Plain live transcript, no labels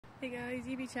Hey guys,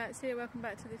 EB Chats here, welcome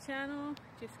back to the channel.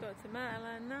 Just got to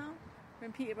Peterborough now. We're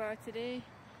in Peterborough today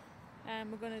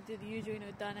and we're going to do the usual,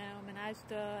 Dunelm and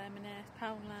Asda, M&S,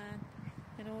 Poundland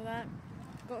and all that.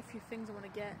 I've got a few things I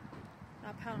want to get.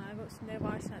 Poundland, I've got some nail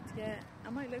varnish to get.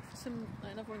 I might look for some,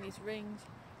 another one of these rings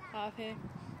out of here.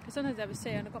 Because sometimes they have a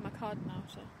sale and I've got my card now,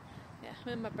 so yeah.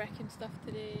 I'm in my Brecon stuff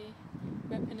today,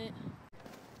 repping it.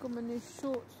 Got my new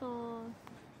shorts on,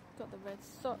 got the red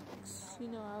socks, you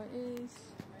know how it is.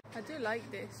 I do like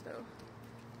this though.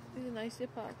 This is a nice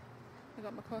zip up. I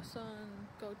got my croissant,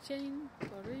 gold chain,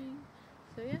 gold ring.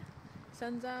 So yeah,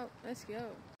 sun's out, let's go.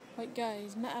 Right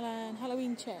guys, Peterborough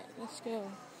Halloween check, let's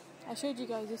go. I showed you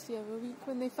guys this the other week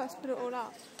when they first put it all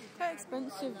out. Quite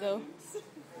expensive though.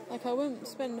 Like I wouldn't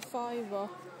spend a £5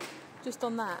 just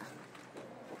on that.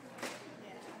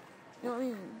 You know what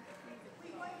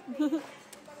I mean?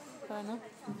 Fair enough.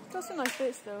 Got some nice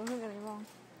bits though, don't get me wrong.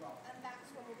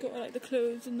 Got like the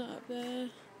clothes and that up there.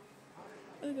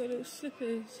 I've got little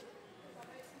slippers.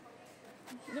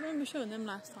 I don't remember showing them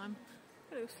last time.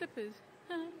 Got little slippers.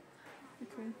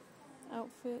 Okay.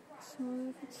 Outfits, small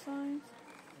different size.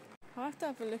 I'll have to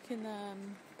have a look in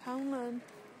Poundland.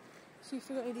 See if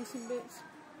they've got any decent bits.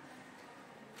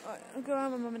 Right, I'll go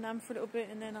around with mum and nan for a little bit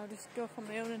and then I'll just go off on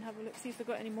my own and have a look, see if they've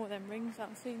got any more of them rings that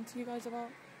I'm saying to you guys about.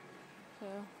 So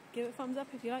give it a thumbs up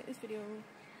if you like this video.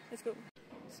 Let's go.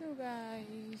 So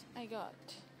guys, I got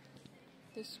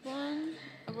this one.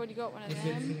 I've already got one of them.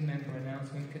 This is a member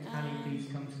announcement. Could Ali please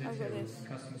come to the till?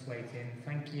 Customers waiting.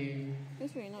 Thank you.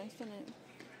 It's really nice, isn't it?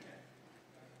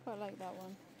 Quite like that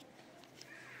one.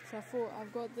 So I thought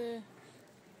I've got the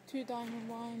 2 diamond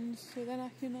ones, so then I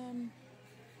can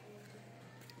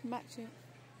match it.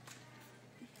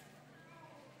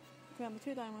 Okay, I'm the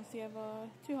 2 diamond ones together,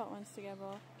 2 hot ones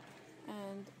together,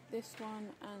 and this one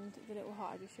and the little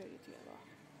heart I just showed you together.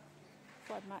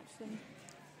 So I'd match them.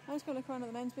 I'm just going to look around at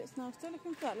the men's bits now. I'm still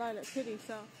looking for that lilac hoodie,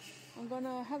 so I'm going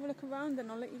to have a look around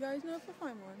and I'll let you guys know if I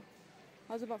find one.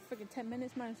 I was about freaking 10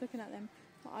 minutes, man, just looking at them.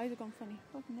 My eyes have gone funny.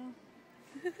 Fucking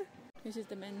hell. This is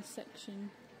the men's section.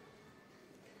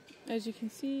 As you can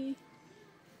see,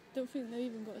 don't think they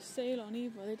even got a sale on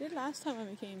either. They did last time when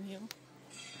we came here.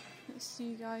 Let's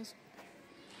see, guys.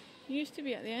 It used to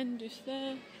be at the end, just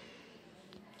there.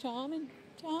 Charming,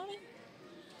 charming.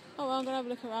 Oh well, I'm gonna have a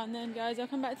look around then, guys. I'll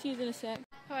come back to you in a sec.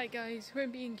 Alright guys, we're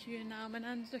in B&Q now. My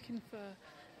nan's looking for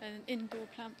an indoor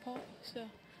plant pot, so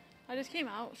I just came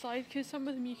outside because some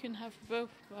of them you can have for both,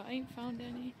 but I ain't found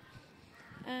any.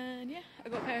 And yeah, I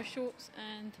got a pair of shorts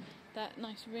and that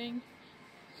nice ring.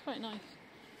 It's quite nice.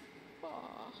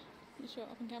 Oh, let me show it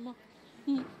up on camera.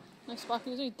 Nice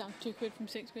sparkly. It was only down £2 from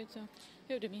 £6, so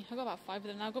it'll do me. I got about 5 of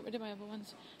them now. I got rid of my other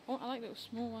ones. I like little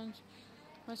small ones.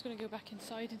 I'm just going to go back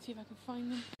inside and see if I can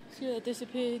find them. See where they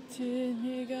disappeared to in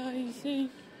here, guys. See?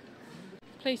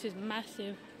 This place is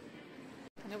massive.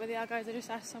 I know where they are, guys. I just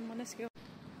asked someone. Let's go.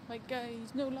 Right,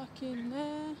 guys. No luck in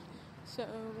there. So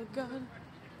we're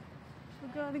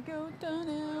gonna go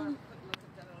down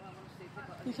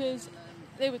because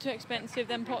they were too expensive,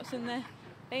 them pots in there.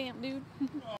 Bam, dude.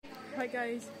 Right,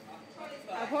 guys.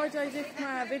 I apologise if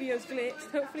my video's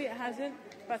glitched. Hopefully it hasn't,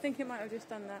 but I think it might have just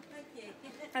done that.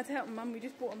 I had to help my mum. We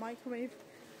just bought a microwave.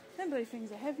 Them bloody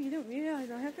things are heavy. You don't realise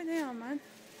how heavy they are, man.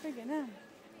 Friggin' hell.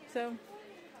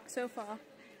 So far,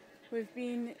 we've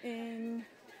been in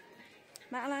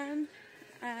Peterborough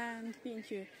and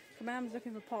B&Q. My mum's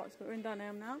looking for pots, but we're in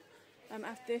Dunelm now.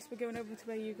 After this, we're going over to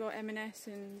where you got M&S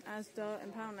and Asda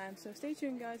and Poundland. So stay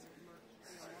tuned, guys.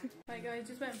 Right, guys,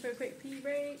 just went for a quick pee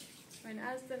break. We're in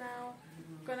Asda now.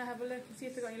 Gonna have a look and see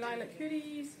if they've got any lilac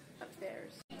hoodies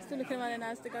upstairs. Still looking around in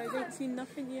Asda, guys. Ain't seen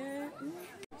nothing yet.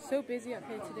 So busy up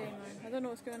here today, man. I don't know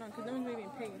what's going on because no one's really being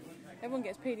paid. Everyone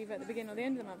gets paid either at the beginning or the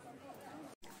end of the month.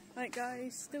 Right,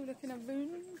 guys, still looking at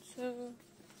rooms. So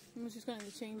I'm just going to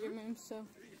the changing room. So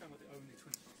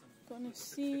gonna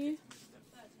see.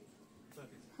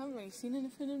 Haven't really seen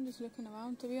anything. I'm just looking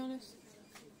around, to be honest.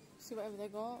 See whatever they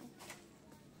got.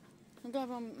 I'm glad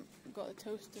Mum got the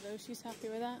toaster though. She's happy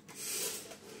with that.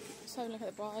 Just having a look at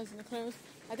the bras and the clothes.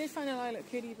 I did find a lilac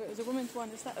hoodie, but it was a woman's one.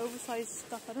 It's that oversized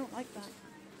stuff. I don't like that.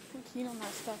 I'm not keen on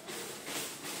that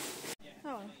stuff. Oh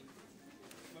well.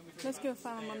 Let's go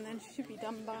find my mum then. She should be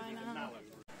done by now.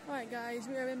 Alright guys,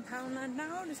 we are in Poundland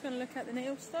now. Just going to look at the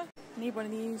nail stuff. I need one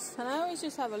of these. And I always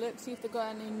just have a look, see if they've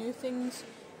got any new things.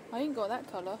 I ain't got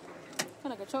that colour.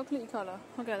 Kind of like a chocolatey colour.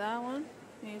 I'll get that one.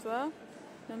 Me as well.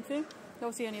 Them two.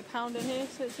 Obviously only £1 in here,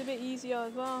 so it's a bit easier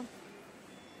as well.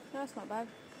 That's not bad.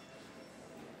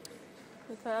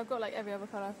 Okay, I've got like every other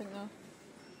colour I think though.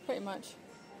 Pretty much.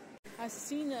 I've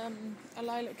seen a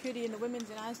lilac hoodie in the women's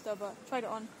in Asda, but tried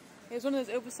it on. It was one of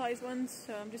those oversized ones,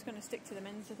 so I'm just going to stick to the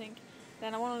men's, I think.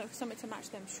 Then I want to look for something to match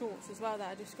them shorts as well that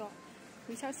I just got.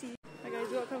 We shall see. Right guys,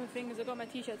 I've got a couple of things. I got my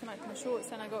t-shirt to match my shorts,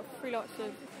 and I got 3 lots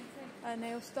of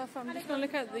nail stuff. I'm just going to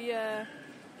look at the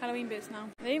Halloween bits now.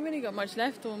 They ain't really got much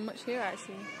left or much here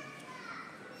actually.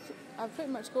 So I've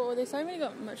pretty much got all this. I haven't really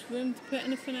got much room to put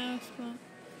anything else, but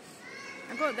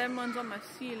I've got them ones on my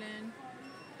ceiling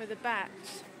for the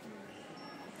bats.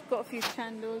 Got a few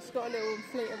candles, got a little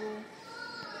inflatable.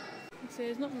 So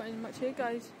there's not much here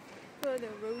guys. Got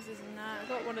little roses and that. I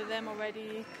got one of them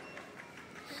already.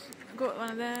 I got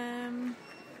one of them.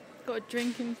 Got a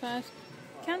drinking flask.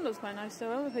 Candle's quite nice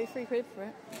though. I only paid £3 for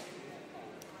it.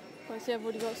 But I see I've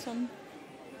already got some.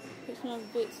 Got some other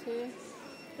bits here.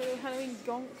 Got little Halloween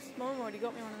gonks. Mum already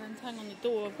got me one of them to hang on the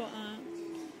door. I've got that.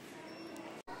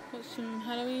 Got some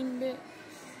Halloween bits.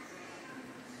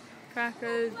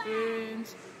 Crackers,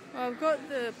 balloons. Oh, I've got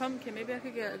the pumpkin. Maybe I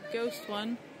could get a ghost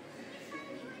one.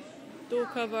 Door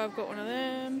cover. I've got one of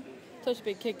them. Such a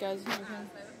big kid, guys.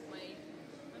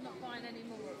 I'm not buying any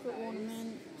more. Got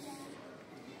ornaments.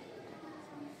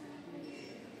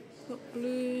 Got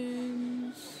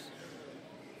balloons.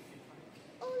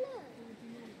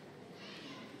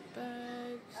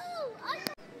 Bags.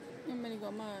 Haven't really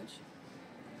got much,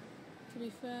 to be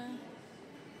fair.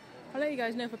 I'll let you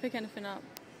guys know if I pick anything up.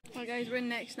 Alright guys, we're in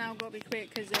next now. Got to be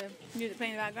quick because music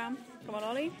playing in the background. Come on,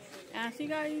 Ollie. And I'll see you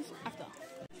guys after.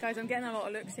 Guys, I'm getting a lot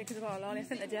of looks here because I've got a lolly. I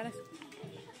think they're jealous.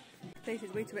 This place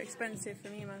is way too expensive for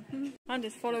me, man. I'm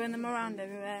just following them around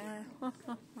everywhere.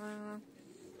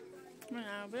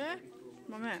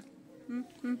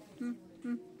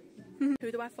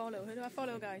 Who do I follow? Who do I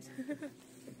follow, guys?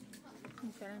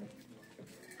 Okay.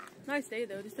 Nice day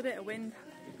though, just a bit of wind.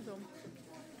 So,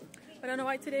 I don't know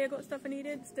why today I got stuff I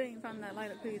needed. Still ain't found that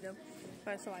lilac hoodie though.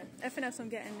 But it's alright. Everything else I'm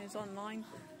getting is online.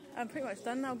 I'm pretty much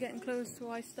done now getting clothes to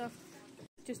buy stuff.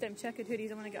 Just them checkered hoodies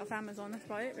I want to get off Amazon. That's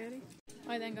about it really.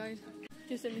 Alright then guys.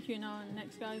 Just in the queue now and the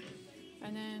next guy.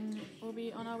 And then we'll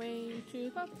be on our way to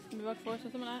the pub. Maybe Rock Forest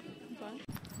or something like that. That's alright.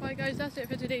 Alright guys, that's it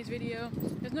for today's video.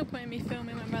 There's no point in me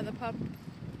filming when we're at the pub.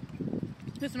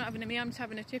 This is not happening to me, I'm just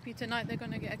having a chippy tonight. They're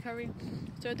going to get a curry.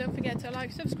 So don't forget to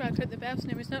like, subscribe, click the bell so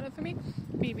never snap up for me.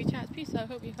 BB Chats, peace out.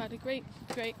 Hope you've had a great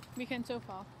weekend so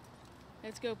far.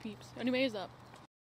 Let's go peeps. Only way is up.